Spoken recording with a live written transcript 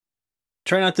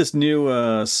trying out this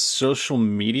new social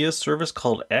media service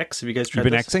called X. Have you guys tried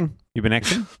You've been this? Xing? You've been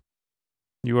Xing?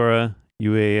 You are a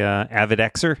avid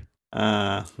Xer?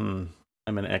 I'm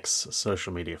an X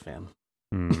social media fan.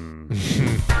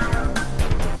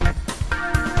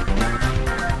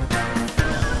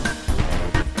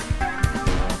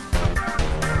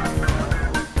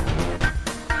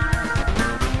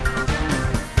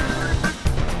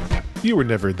 You were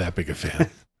never that big a fan.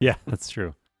 Yeah, that's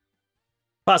true.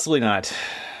 Possibly not.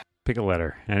 Pick a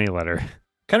letter, any letter.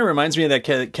 Kind of reminds me of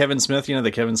that Kevin Smith,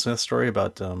 the Kevin Smith story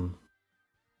about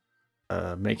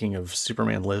making of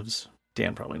Superman Lives.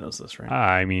 Dan probably knows this, right?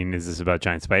 I mean, is this about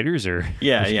giant spiders or?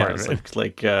 Yeah. Part It's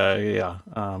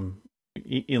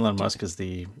Elon Musk is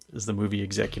the movie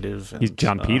executive. And, He's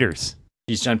John Peters.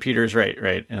 He's John Peters,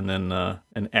 right. And then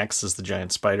an X is the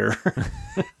giant spider.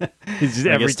 It's just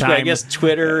every time. I guess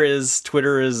Twitter is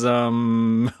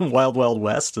Wild Wild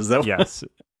West. Is that? Yes.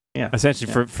 Yeah.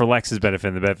 Essentially, for Lex's benefit,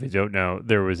 and the benefit you don't know,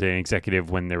 there was an executive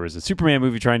when there was a Superman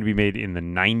movie trying to be made in the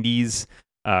 90s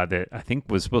that I think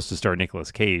was supposed to star Nicolas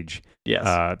Cage.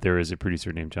 Yes. There is a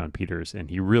producer named John Peters, and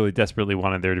he really desperately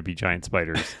wanted there to be giant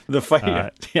spiders. The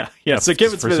fight. Yeah. So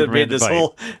Kevin Smith had made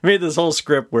this whole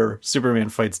script where Superman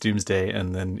fights Doomsday,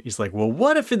 and then he's like, well,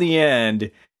 what if in the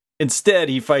end, instead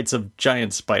he fights a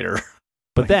giant spider?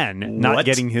 But then, not what?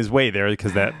 getting his way there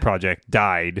because that project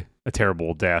died a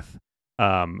terrible death.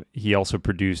 He also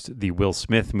produced the Will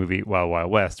Smith movie Wild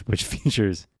Wild West, which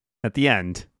features at the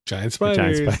end Giant a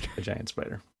spiders. A giant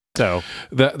spider. So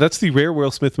That's the rare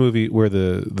Will Smith movie where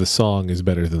the song is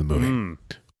better than the movie.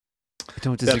 I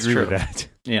don't disagree with that.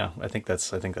 Yeah, I think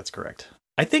that's correct.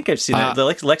 I think I've seen that.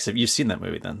 Lex, you've seen that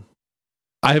movie then?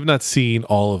 I have not seen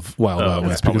all of Wild Wild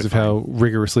West because of how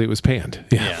rigorously it was panned.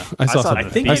 Yeah. I saw some. I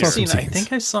think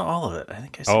I saw all of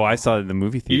it. I saw it in the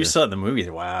movie theater. You saw it in the movie.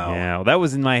 Wow. Yeah, well, that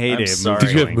was in my heyday. I'm sorry.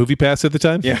 Did you have Movie Pass at the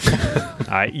time? Yeah.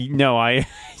 I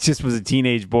just was a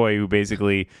teenage boy who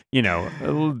basically,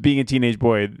 being a teenage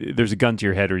boy, there's a gun to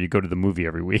your head or you go to the movie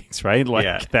every week, right?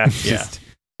 That's just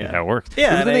how it worked.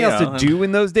 Yeah. There's nothing else to do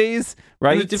in those days,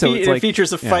 right? It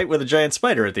features a fight with a giant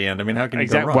spider at the end. I mean, how can you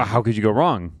go wrong? Well, how could you go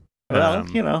wrong? Well,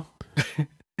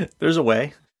 there's a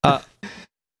way.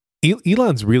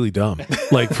 Elon's really dumb.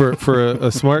 Like for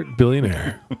a smart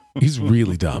billionaire, he's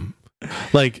really dumb.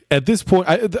 Like at this point,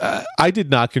 I did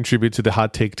not contribute to the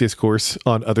hot take discourse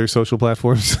on other social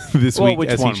platforms this week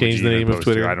as he changed the name of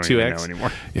Twitter to X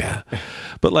anymore. Yeah,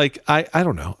 but like I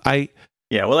don't know. I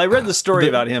read the story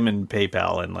about him and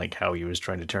PayPal and like how he was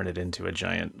trying to turn it into a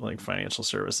giant like financial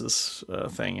services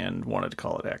thing and wanted to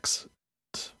call it X.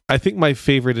 I think my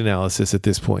favorite analysis at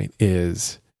this point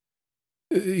is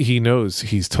he knows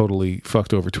he's totally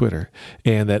fucked over Twitter,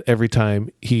 and that every time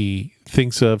he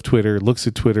thinks of Twitter, looks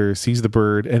at Twitter, sees the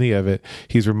bird, any of it,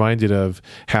 he's reminded of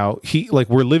how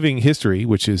we're living history,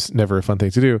 which is never a fun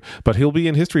thing to do, but he'll be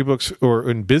in history books or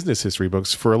in business history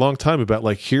books for a long time about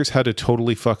like, here's how to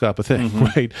totally fuck up a thing,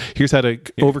 right? Here's how to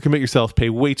overcommit yourself, pay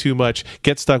way too much,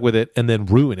 get stuck with it, and then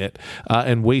ruin it,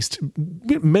 and waste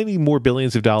many more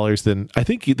billions of dollars than I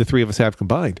think the three of us have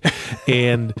combined.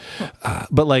 And,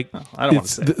 but like, I don't want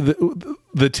to say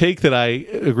the take that I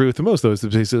agree with the most, though, is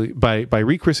basically by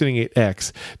rechristening it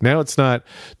X, now it's not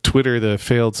Twitter, the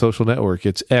failed social network.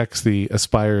 It's X, the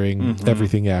aspiring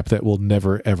everything app that will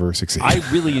never, ever succeed. I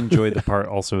really enjoyed the part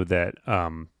also that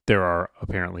there are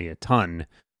apparently a ton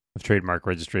of trademark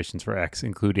registrations for X,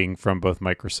 including from both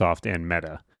Microsoft and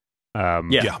Meta.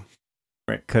 Right.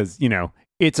 Because,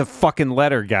 it's a fucking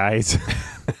letter, guys.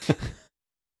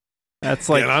 That's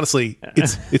like, and honestly,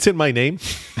 it's in my name.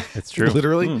 It's true,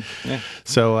 literally.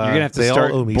 So you're gonna have to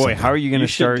start. Boy, something. How are you gonna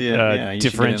start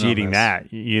differentiating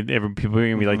that? Mm-hmm. People are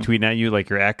gonna be like tweeting at you like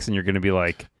your ex, and you're gonna be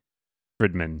like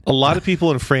Fridman. A lot of people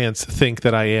in France think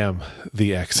that I am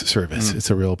the X service.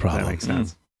 It's a real problem. That makes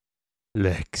sense.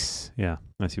 Lex, yeah,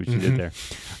 I see what you did there.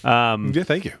 Yeah,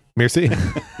 thank you. Merci.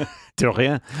 De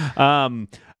rien.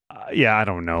 Yeah, I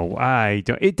don't know.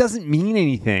 It doesn't mean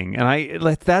anything, and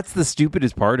that's the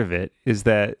stupidest part of it is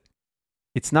that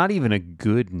it's not even a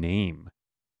good name.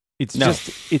 It's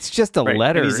just a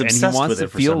letter, and he wants to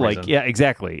feel like reason. Yeah,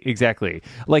 exactly.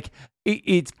 Like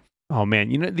it's. Oh man,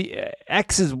 the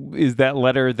X is that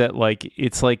letter that like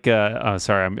it's like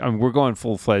sorry, we're going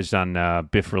full fledged on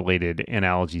Biff related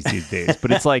analogies these days,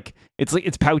 but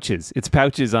it's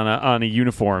pouches on a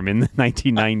uniform in the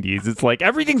 1990s. It's like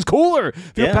everything's cooler.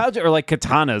 Pouch or like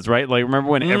katanas, right? Like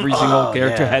remember when every single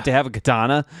character had to have a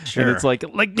katana, and it's like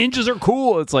ninjas are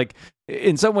cool. It's like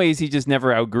in some ways he just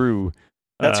never outgrew.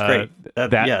 That's great.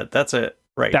 That's it.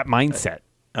 Right. That mindset.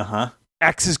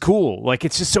 X is cool. Like,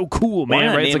 it's just so cool, man. Why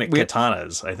not right? name it's like, it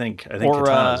katanas? I think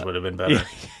katanas would have been better.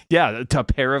 Yeah, a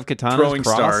pair of katanas. Throwing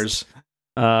crossed. stars.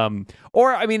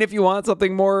 Or I mean, if you want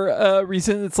something more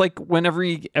recent, it's like when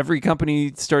every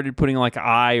company started putting like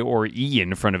I or E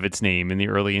in front of its name in the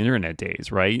early internet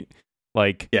days, right?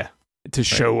 Like, yeah, to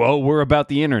show we're about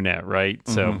the internet, right?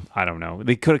 So I don't know.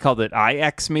 They could have called it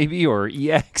IX maybe or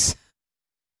EX.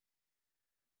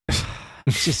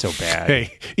 It's just so bad.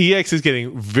 Hey, EX is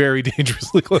getting very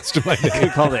dangerously close to my name.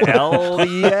 Could call it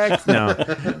LEX? No.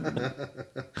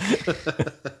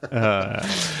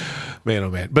 Man, oh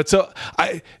man. But so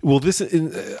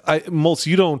Moltz,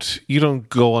 you don't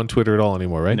go on Twitter at all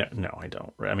anymore, right? No, I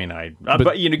don't. I mean,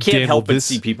 but you can't Dan, help but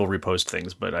see people repost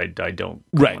things, but I don't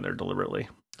go on there deliberately.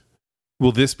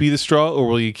 Will this be the straw, or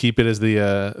will you keep it as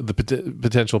the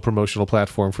potential promotional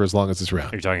platform for as long as it's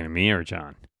around? Are you talking to me or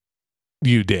John?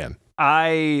 You, Dan.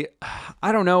 I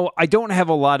don't know. I don't have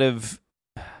a lot of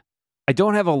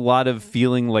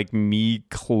feeling like me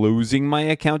closing my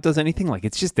account does anything. Like,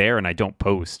 it's just there and I don't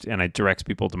post and it directs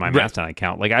people to my Mastodon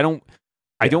account. Like, I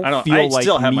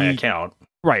still have my account.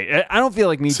 Right. I don't feel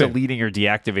like me deleting or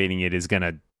deactivating it is going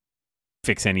to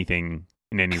fix anything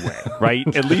in any way, right?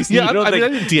 At least you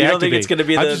don't think it's going to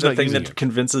be the thing that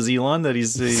convinces Elon that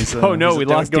he's oh no, we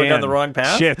lost going Dan. down the wrong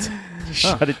path? Shit.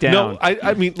 Shut it down. No,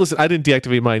 I mean, listen, I didn't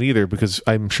deactivate mine either because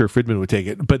I'm sure Friedman would take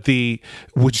it. But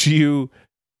will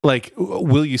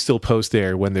you still post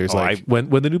there when there's when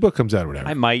the new book comes out or whatever?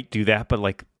 I might do that, but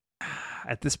like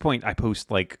at this point I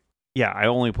post I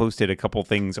only posted a couple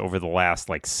things over the last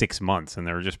 6 months and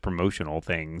they were just promotional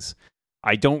things.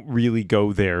 I don't really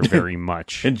go there very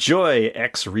much. Enjoy,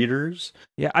 ex-readers.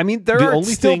 Yeah, I mean, there are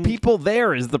still people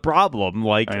there is the problem.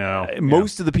 Like, I know.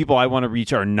 Most of the people I want to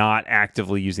reach are not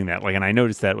actively using that. Like, and I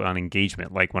noticed that on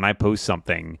engagement. Like, when I post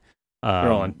something,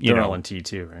 they're all in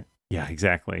T2, right? Yeah,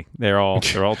 exactly. They're all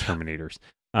Terminators.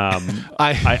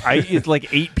 It's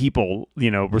like 8 people,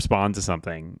 respond to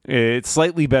something. It's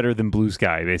slightly better than Blue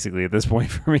Sky, basically, at this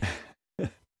point for me.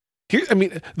 Here, I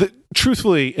mean,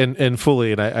 truthfully and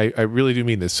fully, and I really do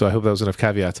mean this, so I hope that was enough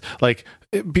caveats. Like,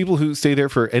 people who stay there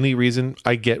for any reason,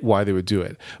 I get why they would do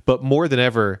it. But more than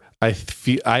ever, I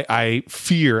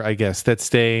fear, I guess, that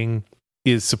staying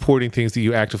is supporting things that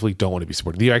you actively don't want to be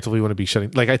supporting. That you actively want to be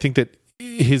shutting. Like, I think that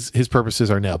his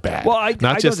purposes are now bad. Well,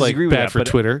 not just like bad for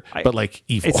Twitter, but like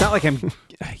evil. It's not like I'm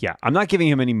not giving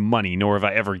him any money, nor have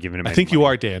I ever given him. I think you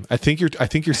are, Dan. I think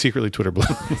you're secretly Twitter blue.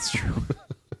 It's true.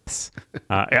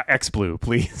 X Blue,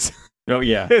 please. Oh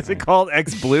yeah, is it called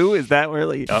X Blue? Is that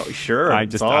really? Oh sure.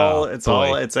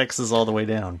 It's X's all the way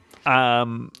down.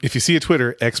 If you see a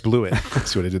Twitter, X Blue it.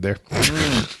 See what I did there?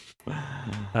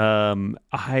 I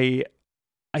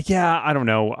don't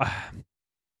know.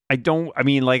 I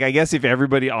mean, I guess if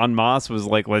everybody en masse was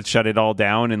like, let's shut it all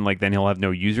down, and then he'll have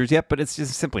no users yet. But it's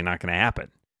just simply not going to happen.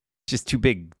 It's just too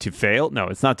big to fail. No,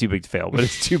 it's not too big to fail, but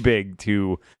it's too big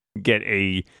to get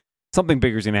something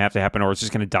bigger is going to have to happen, or it's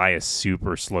just going to die a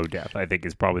super slow death. I think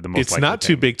is probably the most. It's not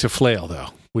too big to flail though,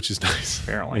 which is nice.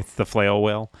 Apparently, it's the flail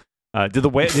whale. Did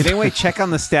anyone check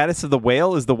on the status of the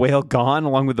whale? Is the whale gone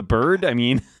along with the bird? I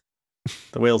mean,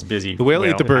 the whale's busy. The whale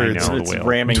ate the birds. It's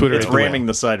ramming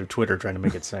the side of Twitter, trying to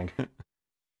make it sink.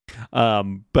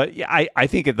 But yeah, I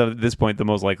think at this point, the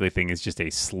most likely thing is just a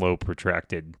slow,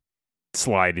 protracted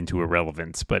slide into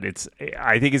irrelevance. But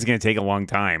I think it's going to take a long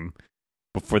time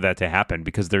before that to happen,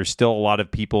 because there's still a lot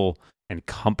of people and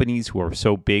companies who are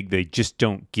so big they just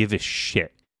don't give a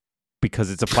shit, because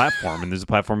it's a platform and there's a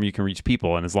platform you can reach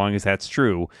people, and as long as that's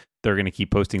true, they're going to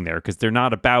keep posting there because they're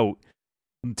not about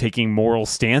taking moral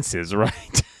stances,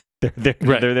 right? They're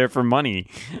there for money.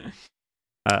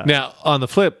 Now, on the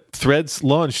flip, Threads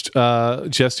launched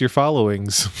just your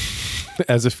followings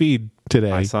as a feed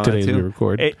today. I saw today that too. As we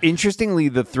record. Interestingly,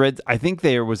 the Threads, I think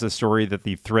there was a story that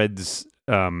the Threads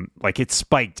it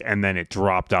spiked and then it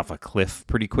dropped off a cliff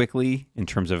pretty quickly in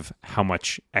terms of how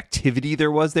much activity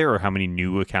there was there, or how many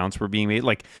new accounts were being made.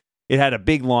 Like, it had a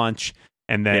big launch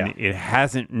and then it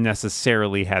hasn't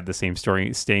necessarily had the same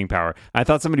staying power. I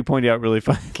thought somebody pointed out really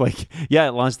fun, it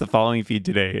launched the following feed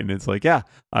today, and it's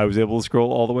I was able to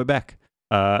scroll all the way back.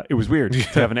 It was weird to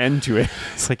have an end to it.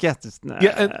 It's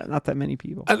not that many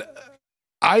people.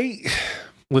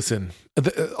 Listen,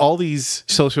 all these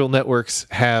social networks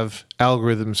have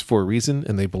algorithms for a reason,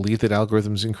 and they believe that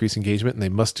algorithms increase engagement, and they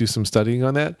must do some studying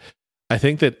on that. I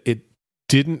think that it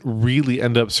didn't really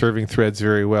end up serving Threads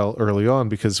very well early on,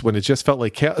 because when it just felt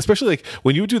like chaos, especially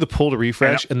when you would do the pull to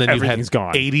refresh and then you had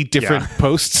gone. 80 different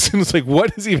posts, and it's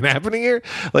what is even happening here?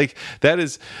 It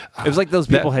was like those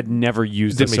people had never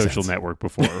used a social network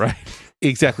before, right?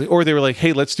 Exactly. Or they were like,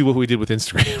 hey, let's do what we did with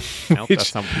Instagram.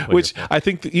 which I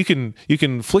think that you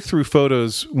can flick through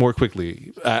photos more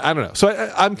quickly. I don't know.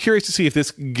 So I'm curious to see if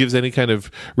this gives any kind of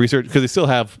research, because they still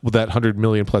have that 100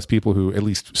 million plus people who at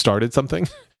least started something.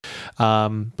 But I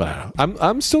don't know.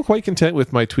 I'm still quite content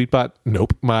with my Tweetbot.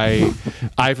 Nope. My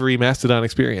Ivory Mastodon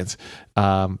experience.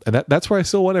 And that's where I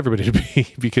still want everybody to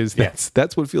be, because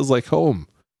that's what feels like home.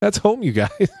 That's home, you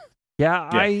guys. Yeah,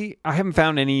 I haven't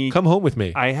found any. Come home with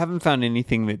me. I haven't found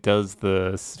anything that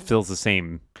fills the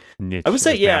same niche. I would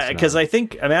say because I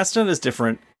think Mastodon is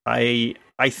different. I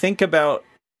think about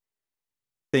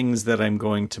things that I'm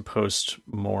going to post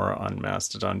more on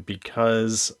Mastodon,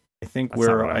 because I think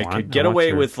where I could get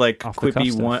away with like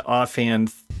quippy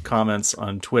offhand comments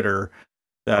on Twitter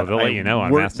that they'll let you know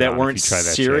on Mastodon that weren't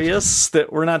serious,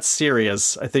 that were not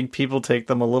serious. I think people take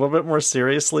them a little bit more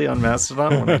seriously on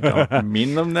Mastodon when I don't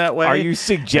mean them that way. Are you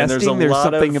suggesting there's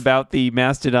something about the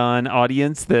Mastodon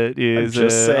audience that is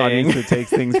an audience that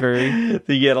takes things very you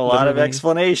get a lot of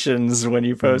explanations when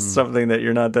you post something that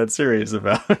you're not that serious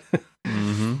about.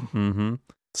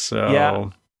 So yeah.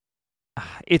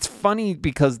 It's funny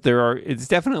because it's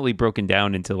definitely broken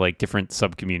down into like different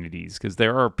sub-communities, because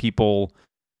there are people,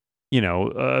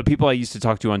 people I used to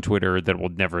talk to on Twitter that will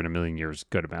never in a million years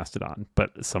go to Mastodon,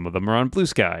 but some of them are on Blue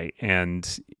Sky, and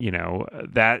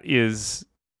that is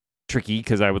tricky,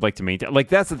 because I would like to maintain, like,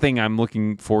 that's the thing I'm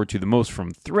looking forward to the most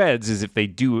from Threads, is if they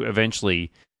do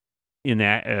eventually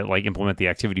implement the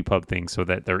ActivityPub thing so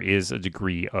that there is a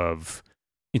degree of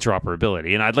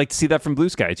interoperability. And I'd like to see that from Blue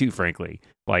Sky too, frankly.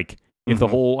 Like, if the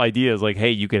whole idea is like, hey,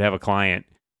 you could have a client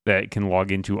that can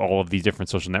log into all of these different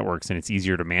social networks and it's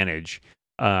easier to manage,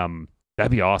 that'd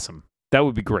be awesome. That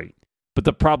would be great. But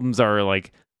the problems are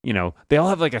like, they all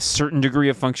have like a certain degree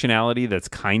of functionality that's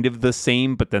kind of the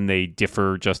same, but then they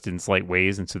differ just in slight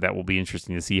ways. And so that will be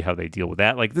interesting to see how they deal with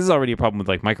that. Like, this is already a problem with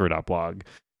like Micro.blog,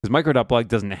 because Micro.blog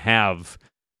doesn't have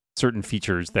certain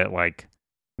features that like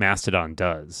Mastodon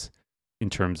does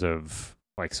in terms of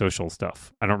like social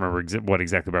stuff. I don't remember what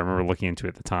exactly, but I remember looking into it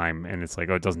at the time, and it's like,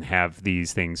 it doesn't have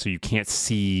these things, so you can't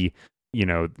see,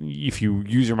 if you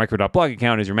use your Micro.blog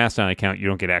account as your Mastodon account, you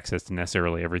don't get access to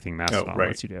necessarily everything Mastodon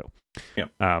lets you do. Yeah.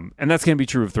 And that's going to be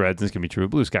true of Threads, and it's going to be true of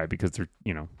Blue Sky, because they're,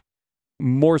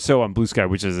 more so on Blue Sky,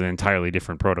 which is an entirely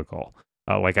different protocol.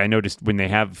 Like, I noticed when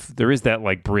there is that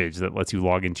like bridge that lets you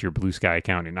log into your Blue Sky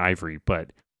account in Ivory, but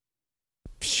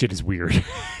shit is weird.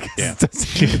 Yeah.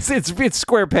 it's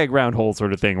square peg round hole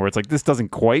sort of thing, where it's like, this doesn't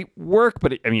quite work,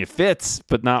 but it fits,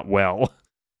 but not well.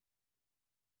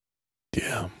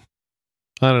 Yeah.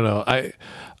 I don't know.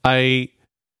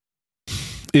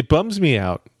 It bums me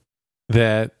out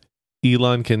that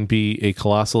Elon can be a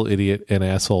colossal idiot and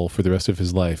asshole for the rest of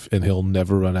his life, and he'll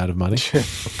never run out of money.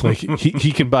 Like,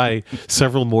 he can buy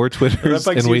several more Twitters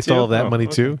and waste all of that money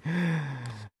too.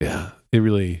 Yeah. It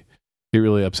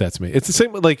really upsets me. It's the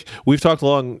same, like, we've talked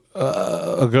long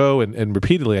ago and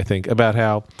repeatedly, I think, about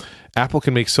how Apple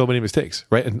can make so many mistakes,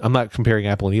 right? And I'm not comparing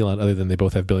Apple and Elon, other than they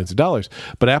both have billions of dollars,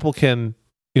 but Apple can,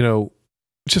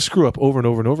 just screw up over and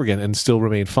over and over again and still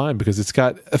remain fine, because it's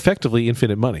got effectively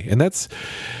infinite money. And that's,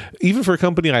 even for a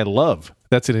company I love,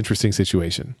 that's an interesting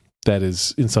situation that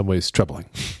is in some ways troubling.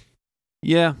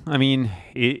 Yeah, I mean,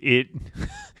 it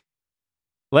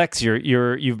Lex,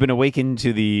 you've been awakened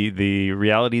to the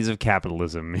realities of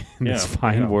capitalism in this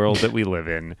fine world that we live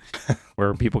in,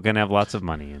 where people can have lots of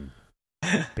money and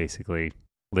basically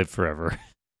live forever.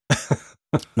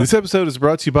 This episode is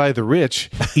brought to you by The Rich.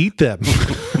 Eat them.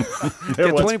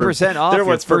 Get 20% off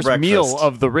your first meal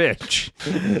of The Rich.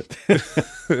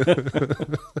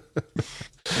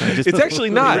 It's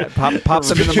actually not. Pop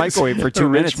them in the microwave for 2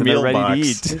 minutes and they're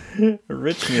ready to eat. A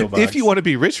rich meal box. If you want to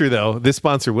be richer, though, this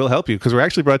sponsor will help you, because we're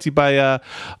actually brought to you by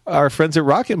our friends at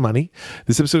Rocket Money.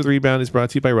 This episode of The Rebound is brought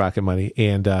to you by Rocket Money.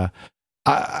 And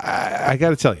I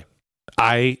got to tell you,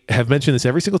 I have mentioned this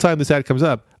every single time this ad comes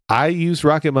up. I used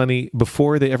Rocket Money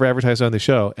before they ever advertised on the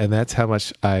show, and that's how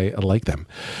much I like them.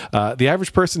 The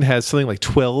average person has something like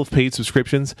 12 paid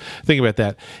subscriptions. Think about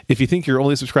that. If you think you're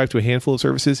only subscribed to a handful of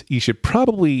services, you should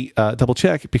probably double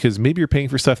check, because maybe you're paying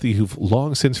for stuff that you've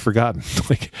long since forgotten.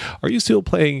 Like, are you still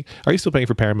paying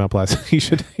for Paramount Plus? You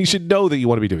should know that you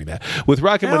want to be doing that. With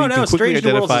Rocket Money, you can quickly Strange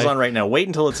New Worlds is on right now. Wait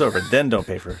until it's over, then don't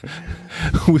pay for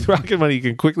it. With Rocket Money, you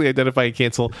can quickly identify and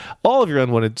cancel all of your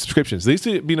unwanted subscriptions. They used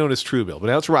to be known as Truebill, but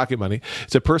now it's Rocket Rocket Money.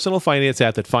 It's a personal finance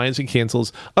app that finds and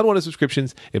cancels unwanted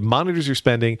subscriptions. It monitors your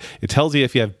spending. It tells you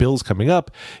if you have bills coming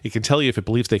up. It can tell you if it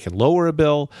believes they can lower a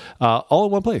bill, all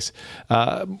in one place.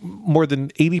 More than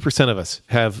 80% of us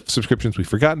have subscriptions we've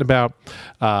forgotten about.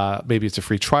 Maybe it's a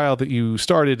free trial that you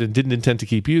started and didn't intend to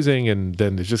keep using, and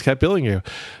then it just kept billing you.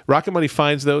 Rocket Money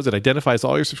finds those. It identifies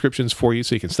all your subscriptions for you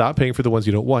so you can stop paying for the ones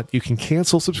you don't want. You can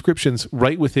cancel subscriptions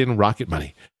right within Rocket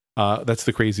Money. That's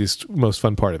the craziest, most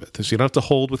fun part of it. So you don't have to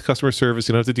hold with customer service.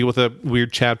 You don't have to deal with a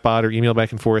weird chat bot or email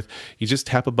back and forth. You just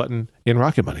tap a button in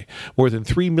Rocket Money. More than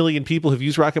 3 million people have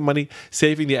used Rocket Money,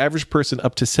 saving the average person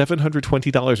up to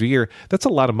 $720 a year. That's a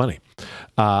lot of money.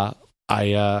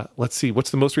 Let's see, what's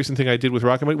the most recent thing I did with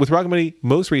Rocket Money? With Rocket Money,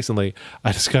 most recently,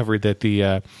 I discovered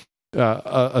that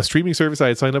a streaming service I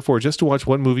had signed up for just to watch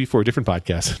one movie for a different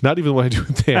podcast, not even what I do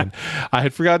with Dan, I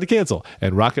had forgotten to cancel,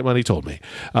 and Rocket Money told me.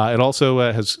 It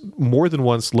also has more than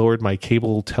once lowered my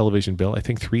cable television bill, I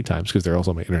think 3 times, because they're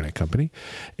also my internet company,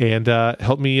 and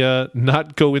helped me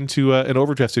not go into an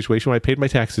overdraft situation where I paid my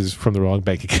taxes from the wrong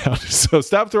bank account. So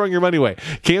stop throwing your money away.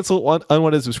 Cancel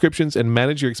unwanted subscriptions and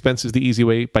manage your expenses the easy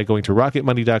way by going to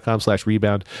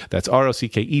rocketmoney.com/rebound. That's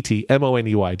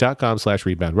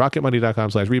ROCKETMONEY.com/rebound.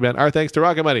 Rocketmoney.com/rebound. Our thanks to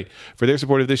Rocket Money for their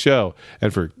support of this show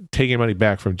and for taking money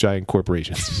back from giant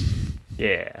corporations.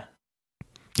 Yeah.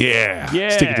 Yeah. Yeah.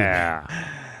 Stick it in there.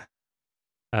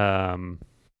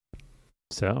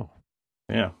 So.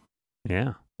 Yeah.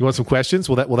 Yeah. You want some questions?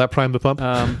 Will that prime the pump?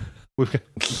 Or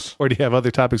do you have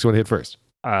other topics you want to hit first?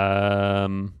 I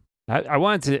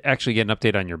wanted to actually get an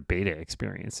update on your beta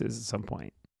experiences at some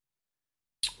point.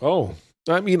 Oh.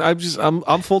 I mean, I'm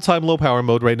full-time low power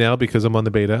mode right now because I'm on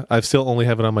the beta. I still only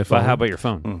have it on my phone. But how about your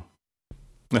phone?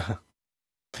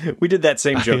 We did that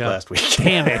same joke last week.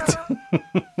 Damn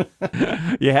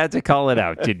it. You had to call it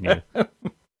out, didn't you?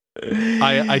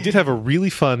 I did have a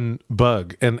really fun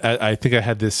bug, and I think I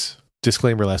had this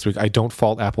disclaimer last week. I don't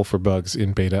fault Apple for bugs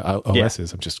in beta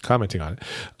OSs. I'm just commenting on it.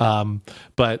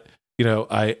 But,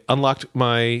 I unlocked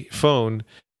my phone,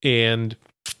 and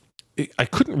I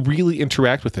couldn't really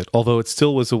interact with it, although it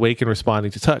still was awake and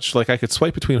responding to touch. Like I could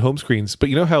swipe between home screens, but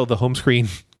you know how the home screen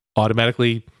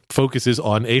automatically focuses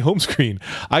on a home screen?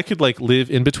 I could live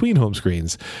in between home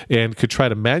screens and could try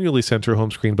to manually center a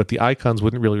home screen, but the icons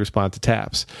wouldn't really respond to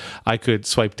taps. I could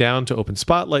swipe down to open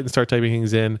Spotlight and start typing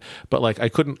things in, but I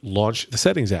couldn't launch the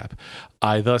settings app.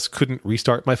 I thus couldn't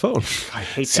restart my phone. I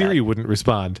hate Siri that. wouldn't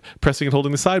respond. Pressing and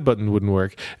holding the side button wouldn't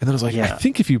work. And then I was like, I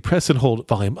think if you press and hold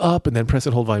volume up and then press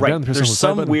and hold volume down, and press and hold some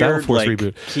side button, weird that'll force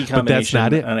reboot. key But that's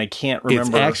not it. and I can't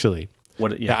remember. It's actually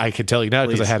what. I can tell you now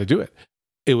because I had to do it.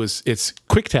 It's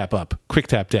quick tap up, quick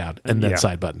tap down, and then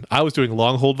side button. I was doing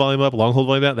long hold volume up, long hold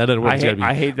volume down. That doesn't work.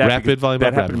 I hate that. Rapid volume that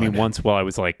up. That happened to me once while I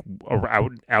was out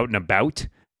and about,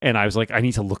 and I was like, I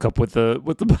need to look up what the.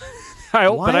 But I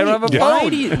don't have a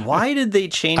phone. Why did they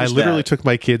change that? I literally took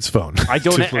my kid's phone. I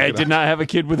did not have a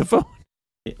kid with a phone.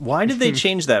 Why did they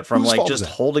change that from just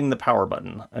holding the power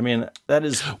button? I mean, that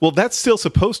is... Well, that's still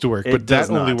supposed to work, but that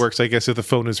only not. works, I guess, if the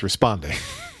phone is responding.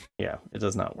 Yeah, it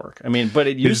does not work. I mean, but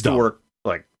it used to work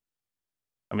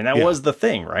that was the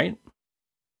thing, right?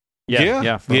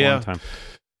 Yeah, for a long time.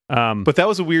 But that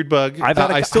was a weird bug.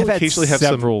 I still occasionally have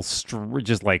several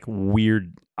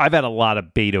weird... I've had a lot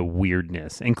of beta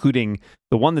weirdness, including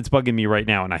the one that's bugging me right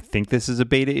now, and I think this is a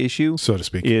beta issue, so to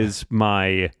speak, is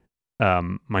my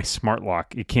smart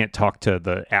lock. It can't talk to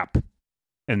the app,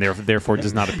 and therefore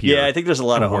does not appear. Yeah, I think there's a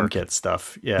lot of HomeKit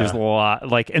stuff. Yeah, there's a lot,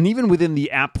 and even within the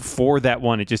app for that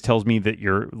one, it just tells me that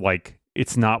you're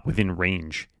it's not within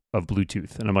range of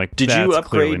Bluetooth, and I'm like, did you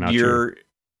upgrade your?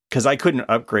 Because I couldn't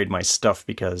upgrade my stuff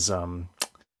because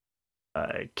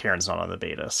Karen's not on the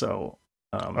beta, so.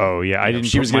 I didn't.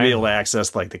 She was going to be able to access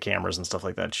the cameras and stuff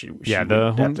like that.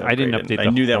 I didn't update. I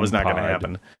knew that was not going to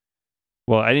happen.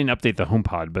 Well, I didn't update the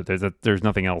HomePod, but there's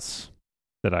nothing else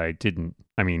that I didn't.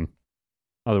 I mean,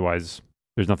 otherwise,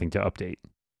 there's nothing to update.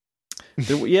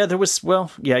 There was.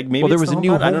 Well, yeah, maybe there was a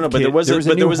new. I don't know, but there was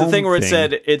a thing where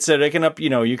it said I can up. You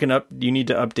need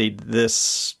to update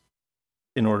this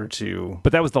in order to.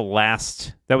 But that was the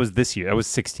last. That was this year. That was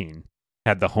 16.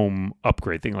 Had the home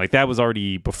upgrade thing. That was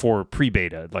already before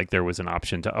pre-beta. There was an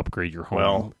option to upgrade your home.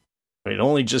 Well, it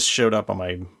only just showed up on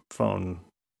my phone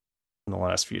in the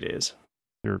last few days.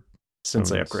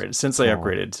 Since I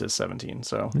upgraded to 17.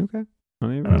 So okay. I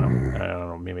don't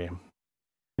know. Maybe.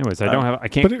 Anyways, I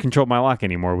can't control my lock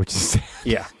anymore, which is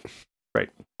yeah. Right.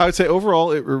 I would say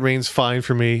overall it remains fine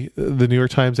for me. The New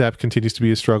York Times app continues to be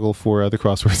a struggle for the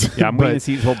crosswords. Yeah, I'm waiting to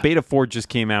see. Well, Beta 4 just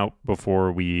came out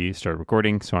before we started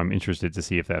recording, so I'm interested to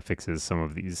see if that fixes some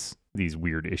of these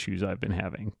weird issues I've been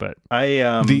having. But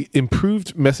the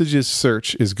improved messages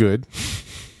search is good.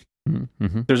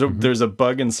 Mm-hmm. There's a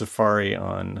bug in Safari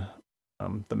on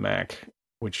the Mac,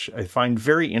 which I find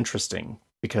very interesting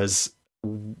because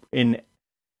in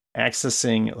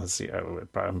accessing, let's see,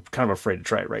 I'm kind of afraid to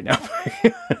try it right now.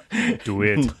 Do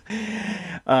it.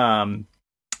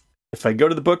 If I go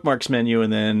to the bookmarks menu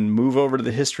and then move over to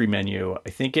the history menu, I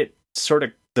think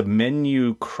the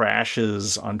menu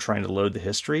crashes on trying to load the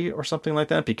history or something like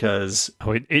that because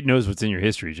it knows what's in your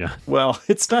history, John. Well,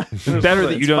 it's not better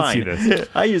that you don't see this.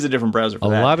 I use a different browser for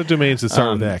that. A lot of domains that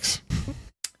start with X.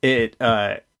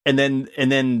 And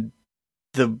then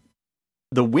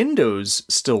the windows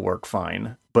still work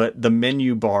fine, but the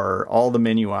menu bar, all the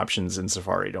menu options in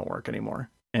Safari don't work anymore.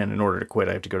 And in order to quit,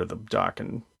 I have to go to the dock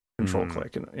and control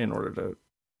click in order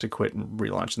to quit and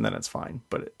relaunch, and then it's fine.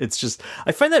 But it's just,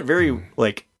 I find that very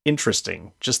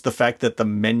interesting. Just the fact that the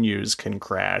menus can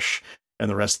crash and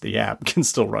the rest of the app can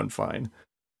still run fine.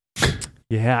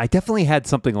 Yeah, I definitely had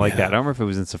something like that. I don't remember if it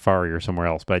was in Safari or somewhere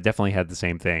else, but I definitely had the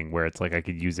same thing where it's like I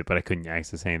could use it, but I couldn't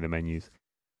access any of the menus.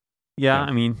 Yeah.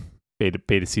 I mean,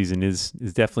 beta season is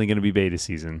definitely going to be beta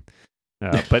season.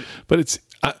 But it's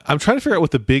I'm trying to figure out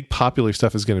what the big popular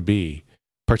stuff is going to be,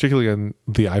 particularly on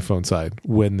the iPhone side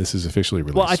when this is officially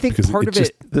released. Well, I think part of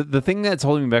it, the thing that's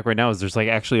holding me back right now is there's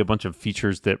actually a bunch of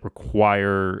features that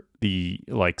require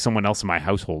someone else in my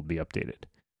household be updated,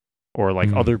 or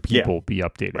other people be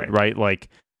updated, right? Like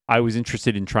I was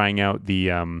interested in trying out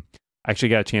the I actually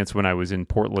got a chance when I was in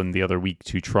Portland the other week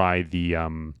to try the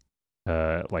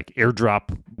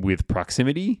AirDrop with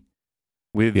proximity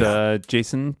with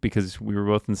Jason, because we were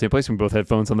both in the same place. We both had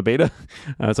phones on the beta.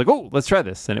 I was like, oh, let's try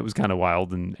this. And it was kind of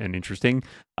wild and interesting.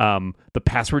 The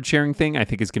password sharing thing I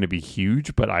think is going to be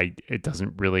huge, but it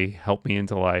doesn't really help me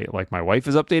until my wife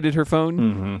has updated her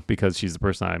phone because she's the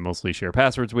person I mostly share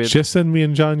passwords with. Just send me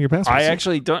and John your passwords. I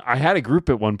actually don't. I had a group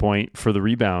at one point for the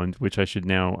Rebound, which I should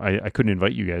now. I couldn't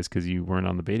invite you guys because you weren't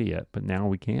on the beta yet, but now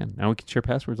we can. Now we can share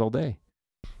passwords all day.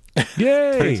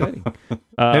 Yay!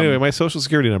 Anyway, my social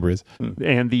security number is,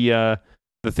 and the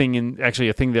thing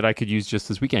a thing that I could use just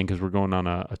this weekend because we're going on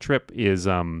a trip is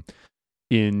with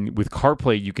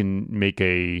CarPlay you can make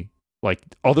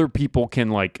other people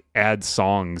can add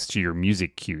songs to your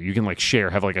music queue. You can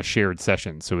have a shared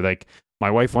session. So my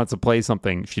wife wants to play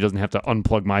something, she doesn't have to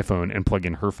unplug my phone and plug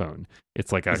in her phone.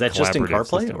 It's is that just in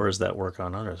CarPlay system. Or does that work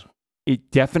on others?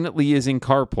 It definitely is in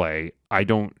CarPlay. I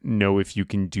don't know if you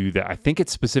can do that. I think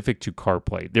it's specific to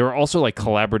CarPlay. There are also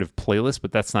collaborative playlists,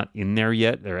 but that's not in there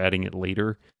yet. They're adding it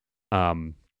later.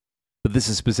 But this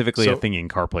is specifically a thing in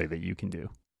CarPlay that you can do.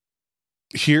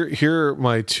 Here are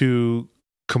my two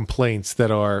complaints that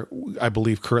are, I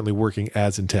believe, currently working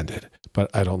as intended,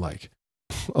 but I don't like.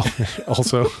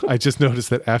 Also, I just noticed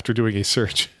that after doing a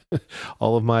search,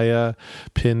 all of my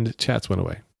pinned chats went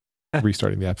away.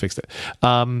 Restarting the app fixed it.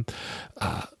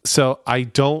 So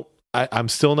I'm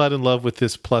still not in love with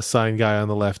this plus sign guy on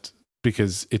the left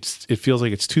because it feels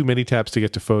like it's too many taps to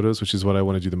get to photos, which is what I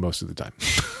want to do the most of the time.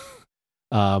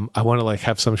 I want to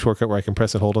have some shortcut where I can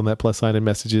press and hold on that plus sign in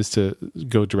messages to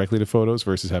go directly to photos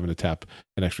versus having to tap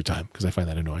an extra time because I find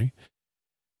that annoying.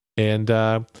 And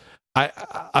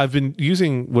I've been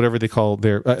using whatever they call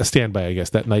their a standby, I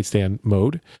guess, that nightstand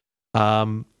mode.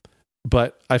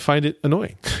 But I find it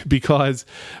annoying because,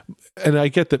 and I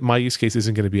get that my use case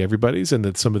isn't going to be everybody's and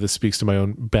that some of this speaks to my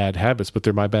own bad habits, but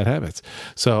they're my bad habits.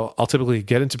 So I'll typically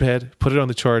get into bed, put it on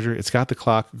the charger. It's got the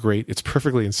clock. Great. It's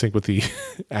perfectly in sync with the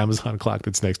Amazon clock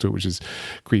that's next to it, which is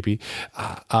creepy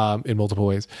in multiple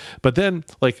ways. But then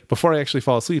before I actually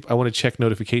fall asleep, I want to check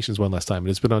notifications one last time. And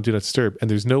it's been on Do Not Disturb. And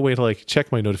there's no way to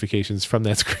check my notifications from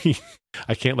that screen.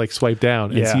 I can't swipe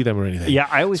down and see them or anything. Yeah,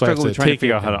 I always struggle with trying to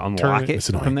figure out how to unlock it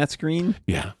from that screen.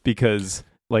 Yeah, because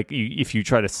if you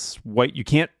try to swipe, you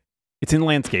can't. It's in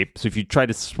landscape, so if you try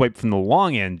to swipe from the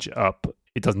long edge up,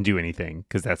 it doesn't do anything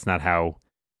because that's not how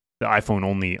the iPhone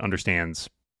only understands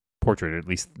portrait. At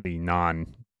least the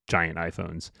non-giant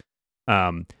iPhones.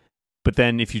 But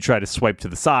then if you try to swipe to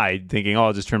the side, thinking, "Oh,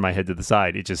 I'll just turn my head to the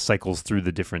side," it just cycles through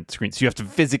the different screens. So you have to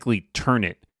physically turn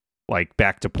it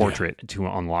back to portrait to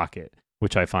unlock it,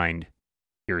 which I find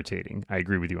irritating. I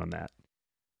agree with you on that.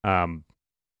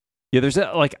 Yeah, there's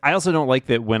I also don't like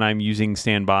that when I'm using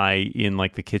standby in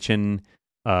the kitchen,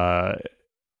 I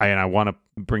want to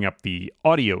bring up the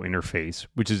audio interface,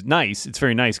 which is nice. It's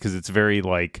very nice because it's very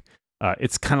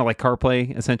it's kind of like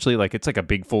CarPlay essentially. It's a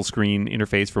big full screen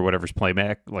interface for whatever's playing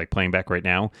back right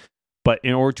now. But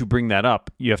in order to bring that up,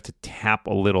 you have to tap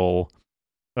a little,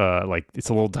 like it's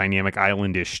a little dynamic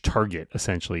islandish target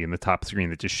essentially in the top screen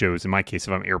that just shows. In my case,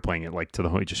 if I'm airplaying it like to the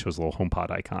home, it just shows a little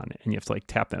HomePod icon, and you have to like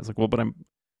tap that. It's like, well, but I'm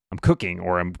cooking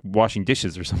or I'm washing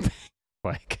dishes or something.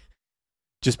 Like,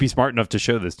 just be smart enough to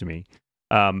show this to me.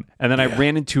 And then I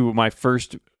ran into my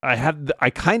first. I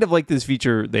kind of like this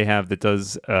feature they have that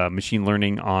does machine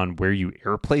learning on where you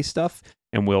airplay stuff,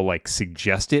 and will like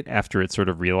suggest it after it sort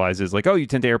of realizes like, oh, you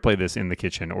tend to airplay this in the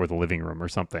kitchen or the living room or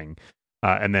something.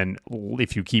 And then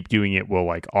if you keep doing it, will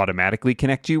like automatically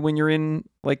connect you when you're in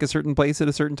like a certain place at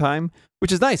a certain time,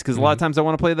 which is nice because a lot of times I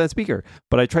want to play that speaker.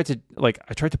 But I tried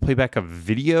to play back a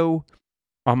video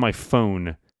on my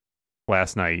phone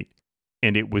last night,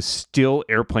 and it was still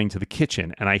airplaying to the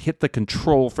kitchen. And I hit the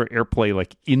control for airplay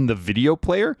like in the video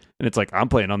player, and it's like I'm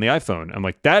playing on the iPhone. I'm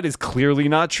like, that is clearly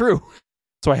not true.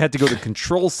 So I had to go to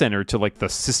Control Center to like the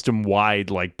system-wide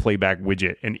like playback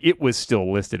widget, and it was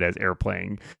still listed as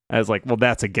airplaying. I was like, well,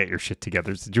 that's a get your shit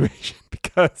together situation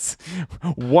because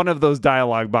one of those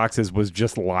dialogue boxes was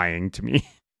just lying to me.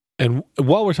 And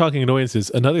while we're talking annoyances,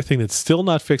 another thing that's still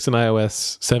not fixed in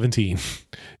iOS 17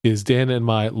 is Dan and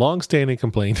my long-standing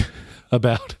complaint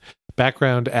about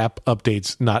background app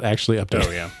updates not actually updating.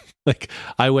 Oh, yeah. Like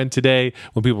I went today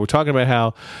when people were talking about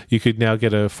how you could now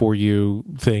get a For You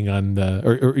thing on the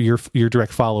or your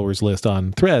direct followers list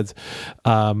on Threads.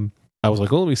 I was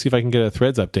like, well, let me see if I can get a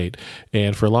Threads update.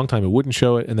 And for a long time, it wouldn't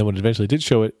show it. And then when it eventually did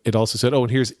show it, it also said, oh, and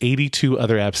here's 82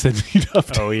 other apps that need to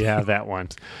update. Oh, yeah, that one.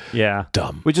 Yeah.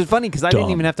 Dumb. Which is funny because I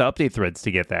didn't even have to update Threads to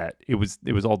get that. It was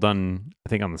all done, I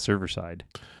think, on the server side.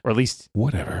 Or at least...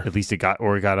 Whatever. At least it got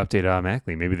updated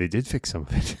automatically. Maybe they did fix some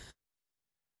of it.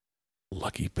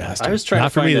 Lucky bastard. I was trying to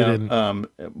find out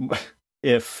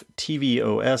if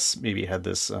tvOS maybe had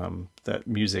this that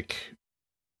music.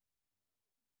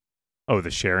 Oh,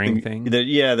 the sharing thing?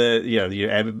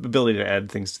 The ability to add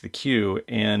things to the queue.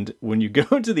 And when you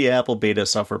go to the Apple Beta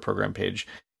software program page,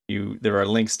 there are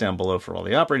links down below for all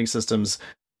the operating systems.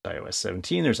 iOS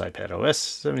 17, there's iPadOS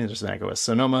 17, there's macOS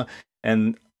Sonoma,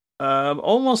 and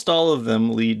almost all of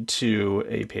them lead to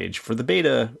a page for the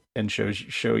beta and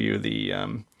show you the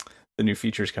new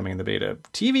features coming in the beta.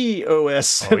 tvOS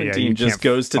 17 just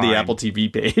goes to the Apple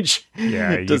TV page.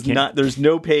 Yeah, it does not. There's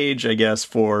no page, I guess,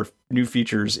 for new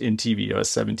features in tvOS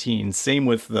 17. Same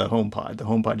with the HomePod. The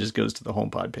HomePod just goes to the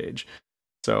HomePod page.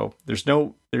 So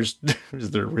is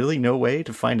there really no way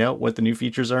to find out what the new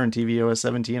features are in tvOS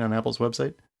 17 on Apple's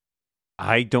website?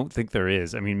 I don't think there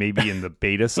is. I mean, maybe in the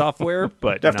beta software,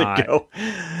 but have not. To go.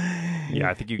 Yeah,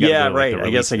 I think you got. Yeah, go right.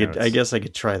 I guess I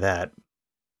could try that.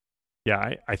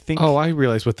 Yeah, I think... Oh, I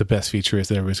realize what the best feature is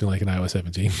that everybody's going to like in iOS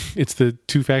 17. It's the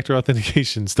two-factor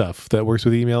authentication stuff that works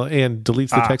with email and deletes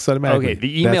the text automatically. Okay,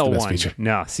 the email one.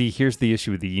 No, see, here's the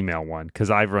issue with the email one, because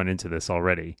I've run into this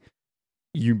already.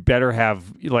 You better have...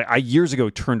 Like, I years ago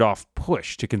turned off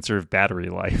push to conserve battery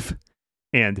life.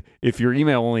 And if your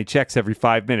email only checks every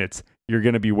 5 minutes, you're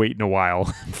going to be waiting a while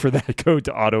for that code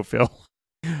to autofill.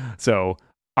 So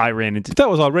I ran into... But that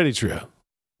was already true.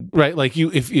 Right, like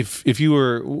if you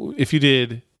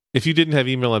didn't have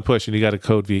email on push and you got a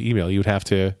code via email, you would have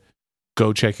to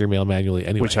go check your mail manually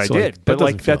anyway. Which I did, but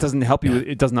that doesn't help you.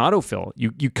 It doesn't autofill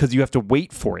you because you have to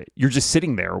wait for it. You're just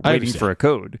sitting there waiting for a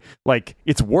code. Like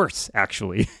it's worse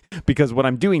actually because what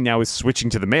I'm doing now is switching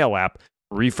to the mail app,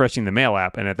 refreshing the mail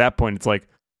app, and at that point it's like,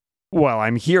 well,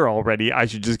 I'm here already. I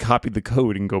should just copy the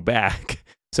code and go back.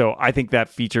 So I think that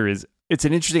feature it's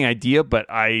an interesting idea, but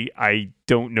I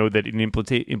don't know that in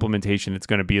implementation it's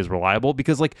going to be as reliable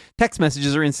because like text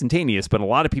messages are instantaneous, but a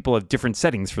lot of people have different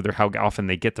settings for how often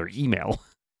they get their email.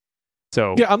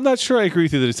 So yeah, I'm not sure I agree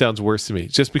with you that it sounds worse to me,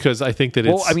 just because I think that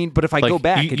it's... Well, I mean, but if I go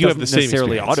back, it doesn't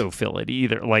necessarily autofill it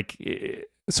either. Like,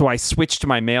 so I switch to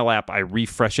my mail app, I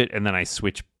refresh it, and then I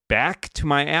switch back to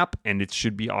my app, and it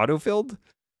should be autofilled.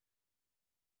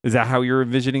 Is that how you're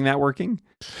envisioning that working?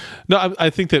 No,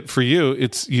 I think that for you,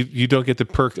 it's you don't get the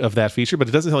perk of that feature, but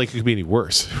it doesn't sound like it could be any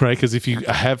worse, right? Because if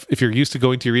you're used to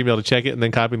going to your email to check it and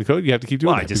then copying the code, you have to keep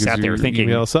doing that. I just sat there thinking,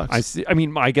 email sucks. I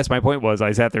mean, I guess my point was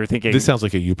I sat there thinking, this sounds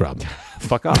like a you problem.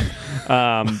 Fuck off.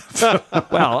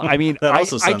 Well, I mean, that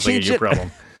also sounds like a you problem.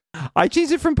 I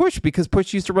changed it from push because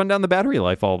push used to run down the battery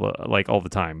life all the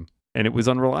time, and it was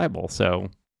unreliable. So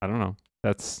I don't know.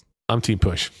 I'm team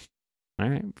push. All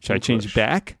right. Should I change it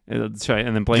back? And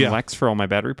then blame Lex for all my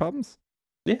battery problems?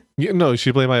 Yeah. No, you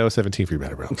should blame iOS 17 for your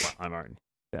battery problems. Well, I'm already.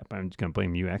 Yeah, I'm just going to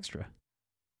blame you extra.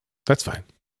 That's fine.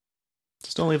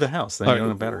 Just don't leave the house. Then you don't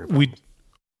have battery problems.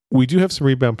 We do have some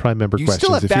Rebound Prime member You questions.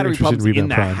 still have if you're battery interested problems in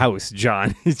Rebound the Prime. house,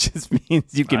 John. It just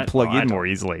means you can plug in more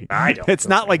easily. I don't. It's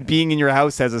not like being in your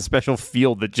house has a special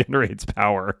field that generates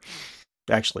power.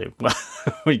 Actually, well,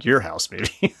 your house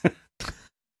maybe.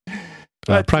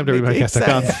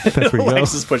 Prime.ReboundCast.com. That's where you go.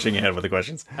 Lex is pushing ahead with the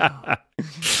questions.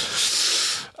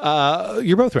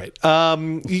 You're both right.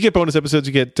 You get bonus episodes,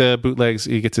 you get bootlegs,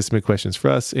 you get to submit questions for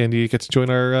us, and you get to join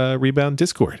our Rebound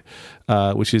Discord,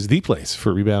 which is the place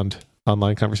for Rebound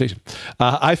online conversation.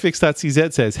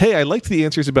 iFix.cz says, hey, I liked the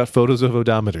answers about photos of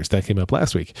odometers. That came up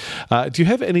last week. Do you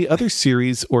have any other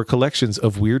series or collections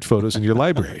of weird photos in your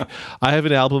library? I have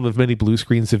an album of many blue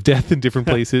screens of death in different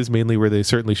places, mainly where they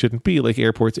certainly shouldn't be, like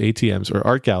airports, ATMs, or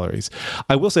art galleries.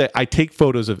 I will say I take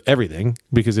photos of everything,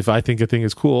 because if I think a thing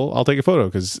is cool, I'll take a photo,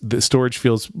 because the storage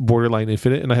feels borderline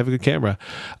infinite and I have a good camera.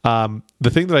 The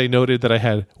thing that I noted that I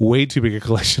had way too big a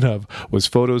collection of was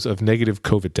photos of negative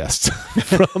COVID tests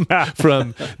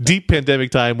from deep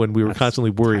pandemic time when we were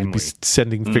constantly worried to be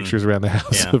sending pictures around the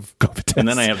house of COVID tests. And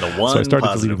then I have the one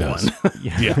positive one.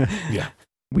 Yeah.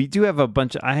 We do have a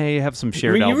bunch. I have some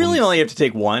shared You albums. really only have to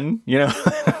take one, you know?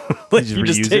 Like you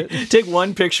just take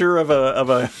one picture of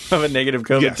a negative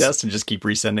COVID test and just keep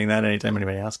resending that anytime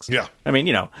anybody asks. Yeah. I mean,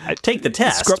 you know, take the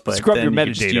test, but scrub then your you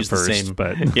can just metadata use first. the same.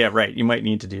 But yeah, right. You might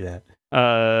need to do that.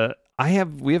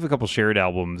 we have a couple shared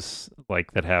albums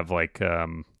like that have like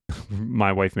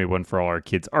my wife made one for all our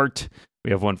kids' art.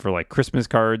 We have one for like Christmas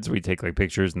cards. We take like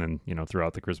pictures and then, you know, throw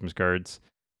out the Christmas cards.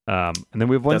 And then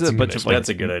we have ones a bunch of like that's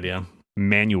a good idea.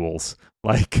 Manuals,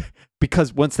 like,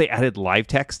 because once they added live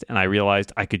text and I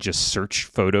realized I could just search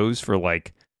photos for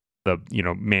like the, you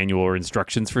know, manual or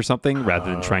instructions for something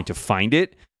rather than trying to find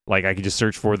it, like I could just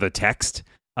search for the text.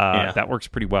 That works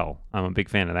pretty well. I'm a big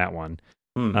fan of that one.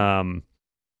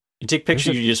 You take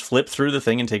pictures, you just flip through the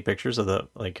thing and take pictures of the,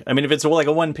 like, I mean, if it's like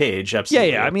a one page,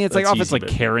 absolutely. Yeah. I mean, it's like often like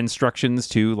care instructions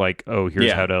too, like, oh,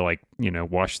 here's how to, like, you know,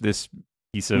 wash this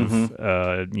piece of,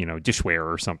 you know, dishware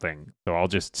or something. So I'll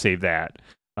just save that.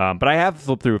 But I have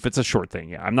flipped through if it's a short thing.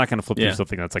 Yeah, I'm not going to flip through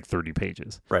something that's like 30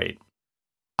 pages. Right.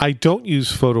 I don't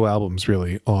use photo albums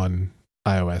really on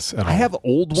iOS at all. I have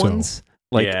old ones.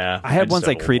 Like, I had ones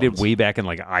I created way back in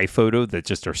like iPhoto that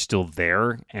just are still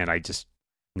there, and I just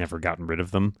never gotten rid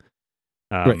of them.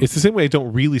 Right. It's the same way I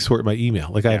don't really sort my email.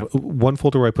 Like I have one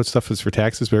folder where I put stuff that's for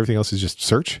taxes, but everything else is just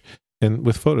search. And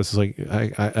with photos, it's like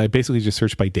I basically just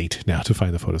search by date now to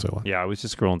find the photos I want. Yeah, I was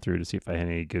just scrolling through to see if I had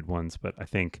any good ones, but I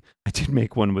think I did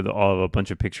make one with a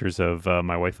bunch of pictures of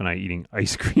my wife and I eating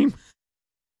ice cream.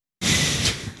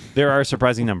 There are a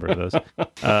surprising number of those.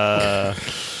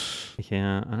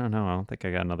 Yeah, I don't know. I don't think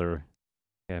I got another.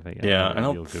 I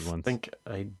don't real good ones. think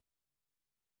I.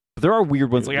 But there are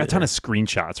weird ones, like a ton of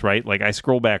screenshots, right? Like I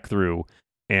scroll back through,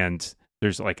 and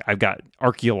there's like I've got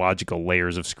archaeological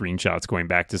layers of screenshots going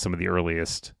back to some of the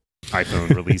earliest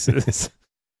iPhone releases.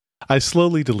 I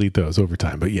slowly delete those over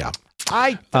time, but yeah.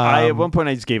 I at one point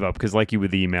I just gave up because, like you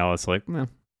with the email, it's like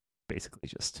basically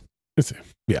just it's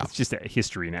just a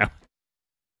history now.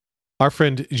 Our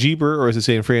friend Giber, or as they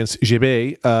say in France,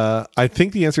 Gibet, I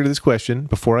think the answer to this question,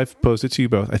 before I've posed it to you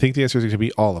both, I think the answer is going to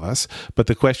be all of us. But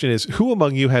the question is, who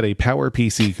among you had a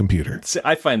PowerPC computer?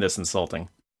 I find this insulting.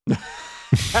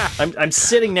 I'm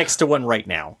sitting next to one right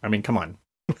now. I mean, come on.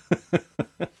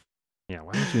 Yeah,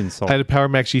 why would you insult? I had a Power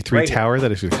Mac G3 Tower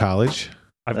that is for college.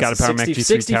 I've got a Power Mac G3 Tower.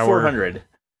 6400.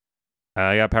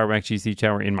 I got a Power Mac G3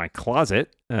 Tower in my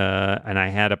closet, and I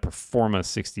had a Performa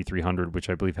 6300, which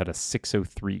I believe had a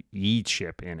 603E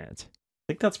chip in it. I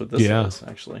think that's what this is,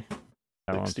 actually.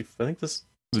 I think this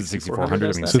was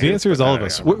 6400. I mean, so the answer is all of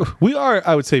us. We are,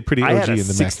 I would say, pretty OG in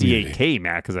the Mac community. 68K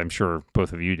Mac, because I'm sure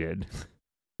both of you did.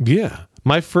 Yeah.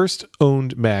 My first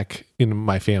owned Mac in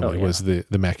my family was the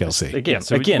Mac LC. Again,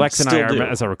 Lex and I,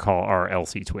 as I recall, are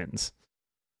LC twins.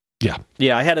 Yeah.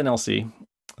 Yeah, I had an LC.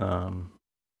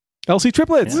 LC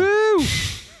triplets. Yeah. Woo!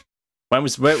 Mine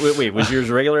was wait, was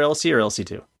yours regular LC or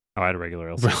LC2? Oh, I had a regular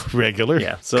LC. Regular?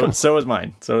 Yeah. So was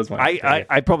mine.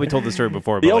 I probably told the story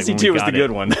before. The but LC2 was the good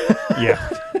one. Yeah.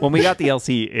 When we got the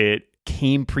LC, it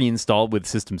came pre-installed with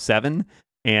System 7,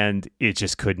 and it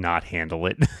just could not handle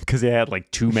it because it had like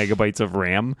 2 megabytes of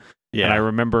RAM. Yeah. And I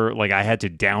remember like I had to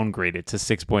downgrade it to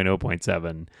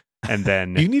 6.0.7. And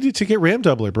then you needed to get RAM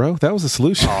doubler, bro. That was the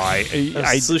solution. I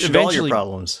solution to all your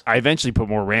problems. I eventually put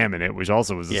more RAM in it, which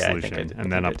also was the solution,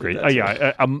 and then upgrade.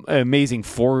 Amazing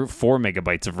 4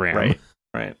 megabytes of RAM.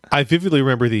 Right. I vividly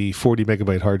remember the 40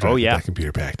 megabyte hard drive that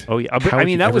computer packed. Oh yeah, I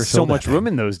mean that was so much room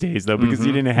in those days though, because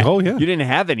you didn't have you didn't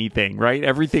have anything, right?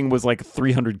 Everything was like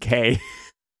 300K.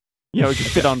 You know, it could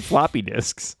fit on floppy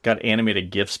disks. Got animated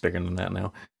GIFs bigger than that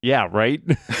now. Yeah, right.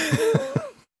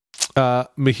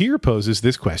 Mahir poses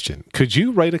this question. Could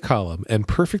you write a column and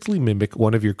perfectly mimic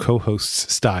one of your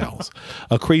co-hosts' styles?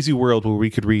 A crazy world where we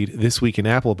could read This Week in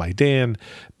Apple by Dan,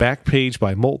 Backpage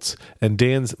by Moltz, and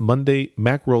Dan's Monday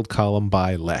Macworld column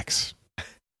by Lex.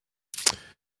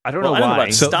 I don't know why. I don't know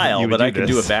about style, but I could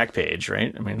do a this. Backpage,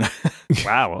 right? I mean,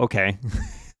 Wow. Okay.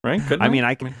 right? Couldn't I mean,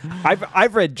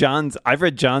 I've read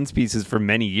John's pieces for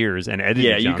many years and edited.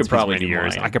 Yeah, John's you could pieces probably many do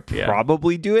years. mine. I could Yeah.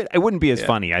 probably do it. It wouldn't be as Yeah.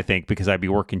 funny, I think, because I'd be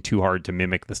working too hard to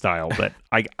mimic the style. But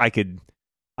I could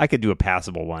do a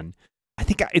passable one. I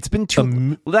think it's been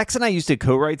too. Lex and I used to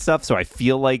co-write stuff, so I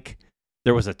feel like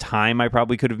there was a time I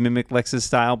probably could have mimicked Lex's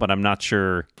style, but I'm not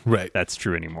sure that's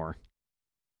true anymore.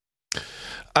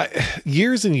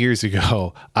 Years and years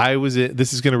ago,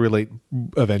 this is going to relate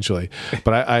eventually,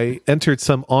 but I entered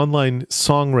some online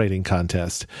songwriting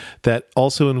contest that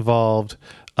also involved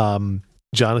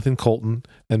Jonathan Colton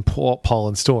and Paul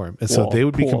and Storm, and so they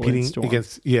would be competing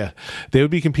against. Yeah, they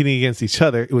would be competing against each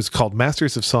other. It was called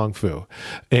Masters of Song Fu,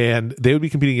 and they would be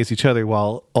competing against each other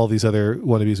while all these other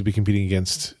wannabes would be competing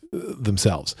against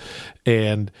themselves.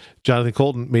 And Jonathan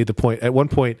Colton made the point at one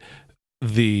point.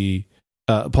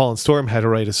 Paul and Storm had to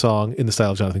write a song in the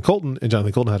style of Jonathan Colton, and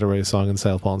Jonathan Colton had to write a song in the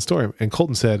style of Paul and Storm. And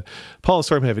Colton said, Paul and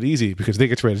Storm have it easy because they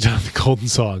get to write a Jonathan Colton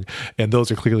song, and those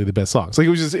are clearly the best songs. Like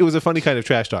it was a funny kind of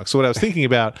trash talk. So what I was thinking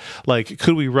about, like,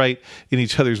 could we write in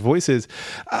each other's voices?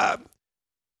 I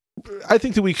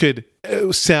think that we could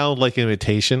sound like an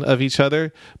imitation of each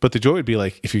other, but the joy would be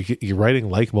like if you're writing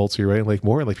like Moltz, or you're writing like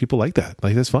Moore, and like people like that.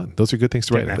 Like that's fun. Those are good things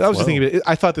to write. I was just thinking about it.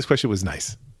 I thought this question was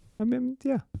nice. I mean,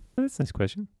 yeah, that's a nice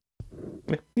question.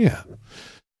 Yeah.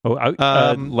 Oh,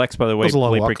 Lex, by the way,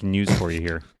 late walk. breaking news for you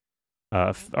here.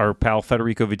 Our pal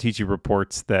Federico Vitici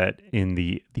reports that in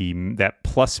that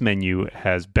plus menu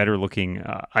has better looking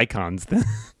icons than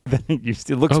it used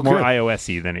to. It looks more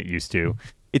iOS-y than it used to.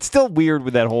 It's still weird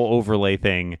with that whole overlay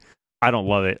thing. I don't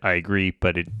love it. I agree,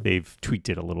 but they've tweaked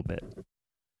it a little bit.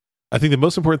 I think the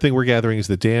most important thing we're gathering is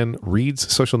that Dan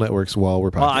reads social networks while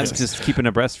we're podcasting. Well, I'm just keeping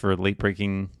abreast for late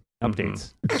breaking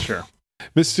updates. Mm-hmm. Sure.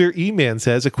 Mr. E-Man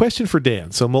says, a question for Dan.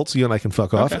 So Moltz, you and I can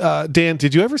fuck off. Dan,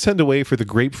 did you ever send away for the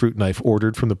grapefruit knife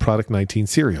ordered from the Product 19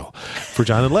 cereal? For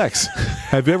John and Lex,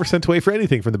 have you ever sent away for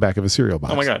anything from the back of a cereal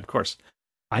box? Oh my God, of course.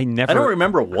 I don't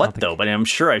remember what though, but I'm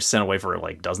sure I've sent away for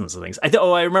like dozens of things. I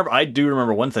do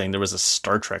remember one thing. There was a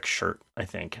Star Trek shirt, I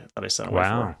think, that I sent away for.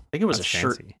 I think it was a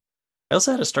shirt. Fancy. I also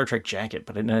had a Star Trek jacket,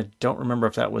 but I don't remember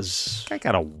if that was... I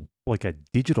got a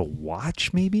digital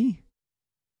watch, maybe?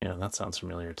 Yeah, that sounds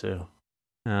familiar too.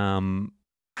 I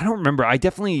don't remember. I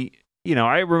definitely,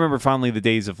 I remember fondly the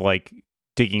days of like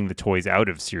digging the toys out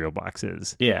of cereal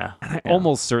boxes. Yeah. And I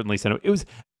almost certainly sent it. It was,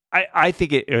 I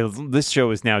think this show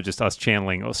is now just us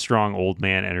channeling a strong old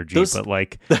man energy, but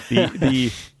like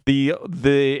the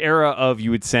era of you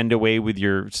would send away with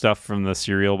your stuff from the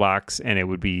cereal box and it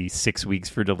would be 6 weeks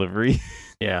for delivery.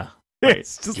 Yeah. Right.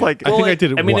 It's just like, I think I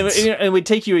did it once. It would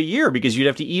take you a year because you'd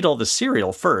have to eat all the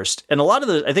cereal first. And a lot of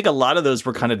those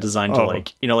were kind of designed to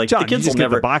John, the kids will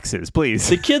never get the boxes, please.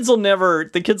 The kids will never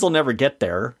get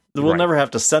there. We'll never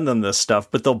have to send them this stuff,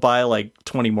 but they'll buy like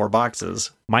 20 more boxes.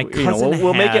 My cousin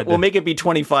we'll make it be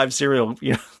 25 cereal,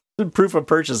 proof of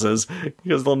purchases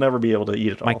because they'll never be able to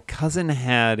eat it all. My cousin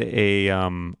had a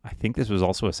I think this was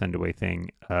also a send away thing,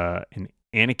 an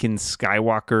Anakin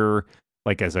Skywalker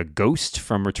like as a ghost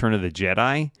from Return of the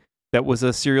Jedi that was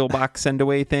a cereal box send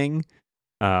away thing.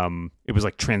 It was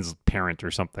like transparent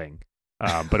or something.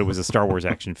 But it was a Star Wars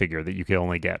action figure that you could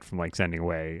only get from like sending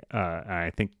away.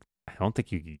 I don't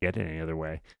think you could get it any other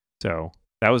way. So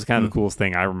that was kind of the coolest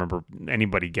thing I remember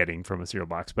anybody getting from a cereal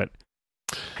box. But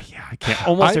yeah, I can't.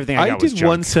 Almost everything I got was junk.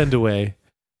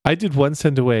 I did one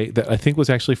send away that I think was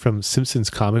actually from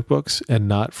Simpsons comic books and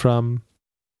not from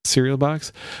cereal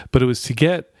box. But it was to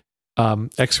get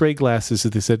X-ray glasses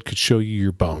that they said could show you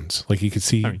your bones, like you could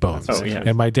see bones. Oh, yeah.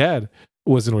 And my dad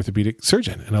was an orthopedic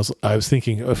surgeon, and I was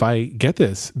thinking, if I get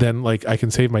this, then like I can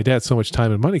save my dad so much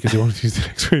time and money because he won't have to use the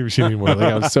X-ray machine anymore.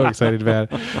 Like I was so excited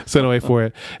about it, sent away for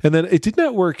it, and then it did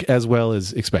not work as well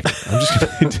as expected.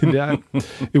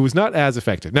 It was not as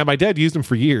effective. Now my dad used them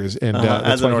for years, and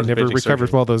that's why he never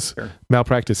recovered from all those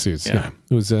malpractice suits. Yeah,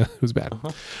 it was bad.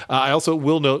 I also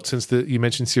will note, since you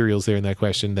mentioned cereals there in that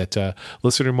question, that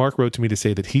listener Mark wrote to me to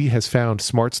say that he has found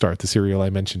Smart Start, the cereal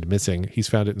I mentioned missing. He's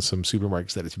found it in some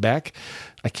supermarkets, that it's back.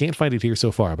 I can't find it here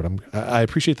so far, but I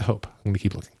appreciate the hope. I'm going to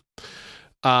keep looking.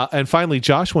 And finally,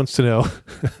 Josh wants to know,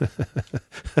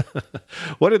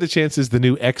 what are the chances the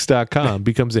new X.com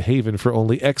becomes a haven for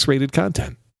only X-rated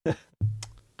content? You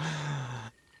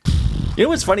know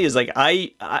what's funny is like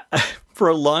for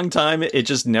a long time, it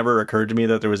just never occurred to me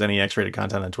that there was any X-rated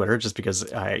content on Twitter, just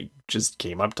because I just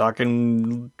came up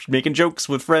talking, making jokes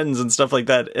with friends and stuff like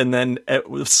that. And then at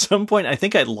some point, I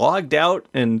think I logged out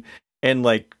and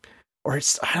like, or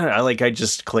it's, I don't know, like I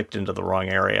just clicked into the wrong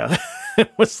area.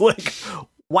 It was like,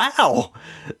 wow,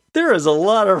 there is a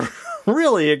lot of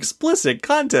really explicit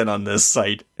content on this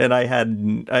site. And I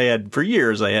had for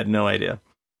years, I had no idea.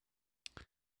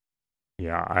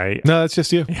 Yeah, No, that's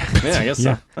just you. Yeah, I guess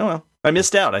so. Oh, well. I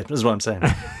missed out, is what I'm saying.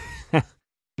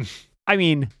 I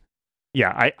mean,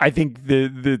 yeah, I think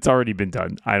it's already been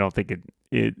done. I don't think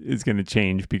it is going to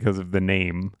change because of the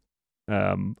name,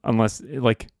 unless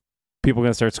like people are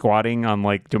going to start squatting on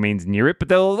like domains near it.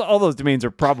 But all those domains are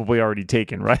probably already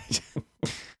taken, right?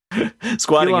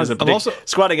 Squatting is a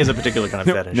particular kind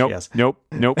of fetish. Nope, yes. Nope.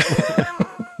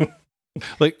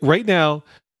 Like right now,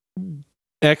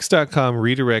 X.com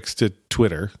redirects to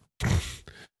Twitter.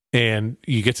 And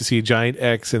you get to see a giant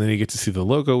X, and then you get to see the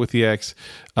logo with the X.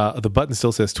 The button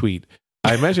still says tweet.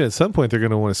 I imagine at some point they're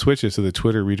going to want to switch it so the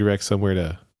Twitter redirects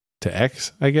somewhere to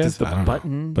X, I guess.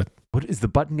 What is the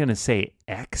button going to say?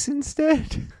 X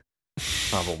instead?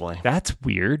 Probably. That's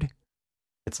weird.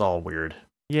 It's all weird.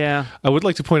 Yeah. I would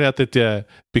like to point out that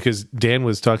because Dan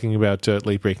was talking about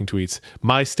late breaking tweets,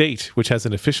 My State, which has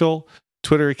an official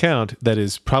Twitter account that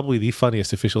is probably the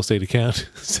funniest official state account,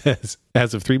 says,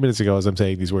 as of 3 minutes ago, as I'm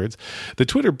saying these words, the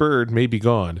Twitter bird may be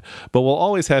gone, but we'll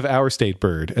always have our state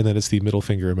bird. And then it's the middle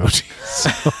finger emoji.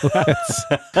 So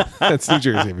that's New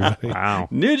Jersey, everybody. Wow.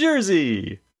 New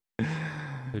Jersey.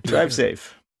 Drive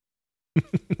safe.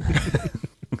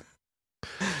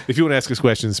 If you want to ask us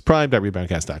questions,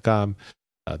 prime.reboundcast.com.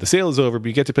 The sale is over, but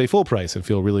you get to pay full price and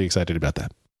feel really excited about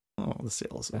that. Oh, the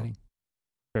sale is over.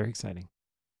 Very exciting.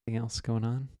 Anything else going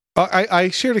on? I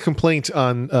shared a complaint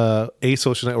on a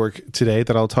social network today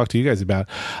that I'll talk to you guys about.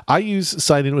 I use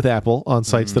Sign In with Apple on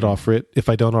sites that offer it if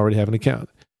I don't already have an account.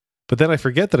 But then I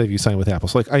forget that I've used Sign In with Apple.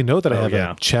 So like I know that I have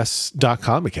a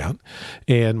chess.com account,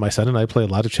 and my son and I play a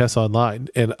lot of chess online,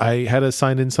 and I had to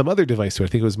sign in some other device to it. I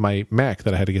think it was my Mac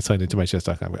that I had to get signed into my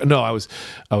chess.com. No, I was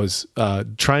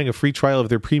trying a free trial of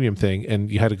their premium thing,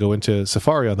 and you had to go into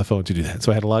Safari on the phone to do that.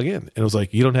 So I had to log in, and it was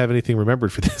like, you don't have anything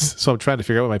remembered for this. So I'm trying to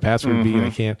figure out what my password would be, and I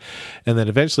can't. And then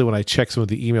eventually when I check some of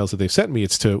the emails that they've sent me,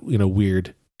 it's to,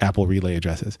 weird Apple relay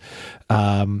addresses.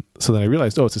 So then I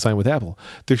realized, it's a Sign with Apple.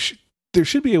 There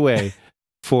should be a way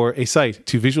for a site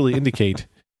to visually indicate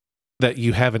that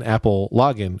you have an Apple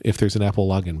login if there's an Apple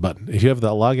login button. If you have the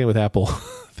login with Apple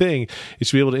thing, it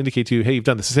should be able to indicate to you, hey, you've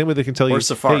done this. The same way they can tell you,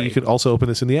 Safari. Hey, you could also open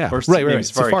this in the app. Or right.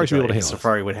 Safari should be able to handle it.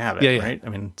 Safari would have it, right? I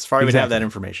mean, Safari would have that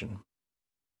information.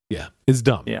 Yeah, it's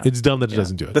dumb. Yeah. It's dumb that it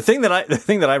doesn't do it. The thing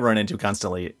that I run into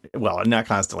constantly, well, not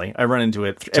constantly, I run into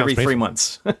it every 3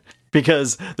 months.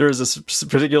 Because there is a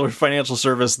particular financial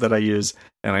service that I use,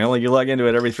 and I only log into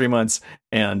it every 3 months.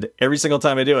 And every single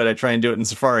time I do it, I try and do it in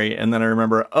Safari, and then I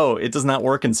remember, it does not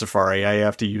work in Safari. I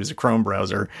have to use a Chrome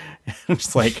browser.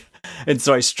 It's like, and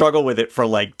so I struggle with it for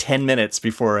like 10 minutes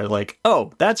before I like,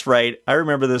 that's right, I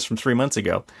remember this from 3 months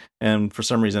ago. And for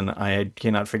some reason, I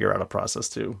cannot figure out a process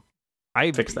to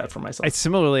fix that for myself.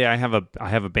 Similarly, I have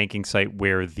a banking site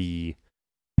where the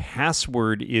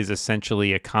password is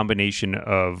essentially a combination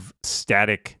of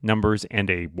static numbers and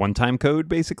a one-time code,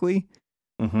 basically.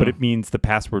 But it means the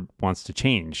password wants to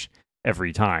change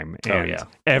every time. And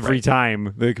every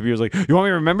time the computer's like, you want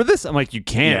me to remember this? I'm like, you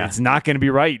can't. Yeah. It's not going to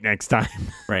be right next time.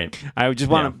 Right. I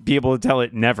just want to be able to tell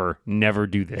it never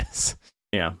do this.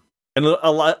 Yeah. And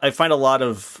I find a lot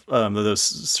of those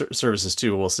services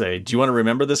too will say, do you want to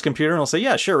remember this computer? And I'll say,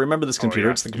 yeah, sure, remember this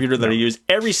computer. It's the computer that I use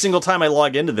every single time I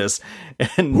log into this.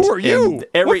 And who are you?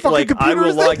 I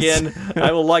will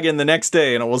log in the next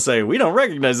day, and it will say, we don't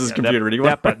recognize this computer.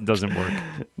 That button doesn't work.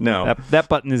 No. That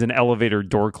button is an elevator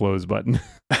door close button.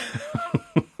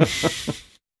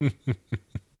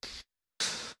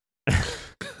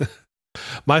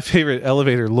 My favorite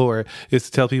elevator lore is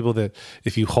to tell people that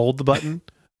if you hold the button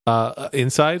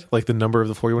inside, like the number of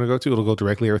the floor you want to go to, it'll go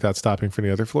directly or without stopping for any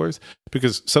other floors,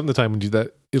 because some of the time when you do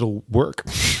that, it'll work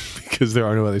because there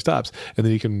are no other stops, and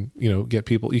then you can get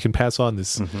people, you can pass on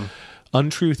this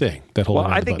untrue thing that holding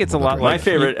on I think it's a lot. My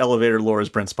favorite elevator lore is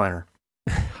Brent Spiner.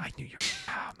 I knew you.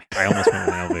 Oh, man. I almost went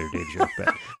on an elevator Dave joke,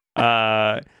 but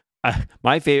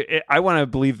my favorite, I want to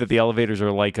believe that the elevators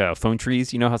are like phone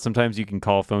trees. You know how sometimes you can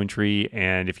call a phone tree,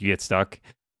 and if you get stuck,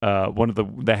 one of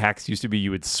the hacks used to be you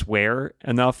would swear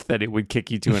enough that it would kick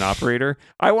you to an operator.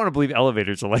 I want to believe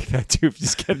elevators are like that too. If you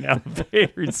just get an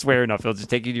elevator and swear enough, it'll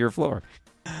just take you to your floor.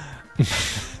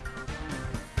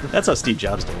 That's how Steve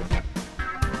Jobs did it.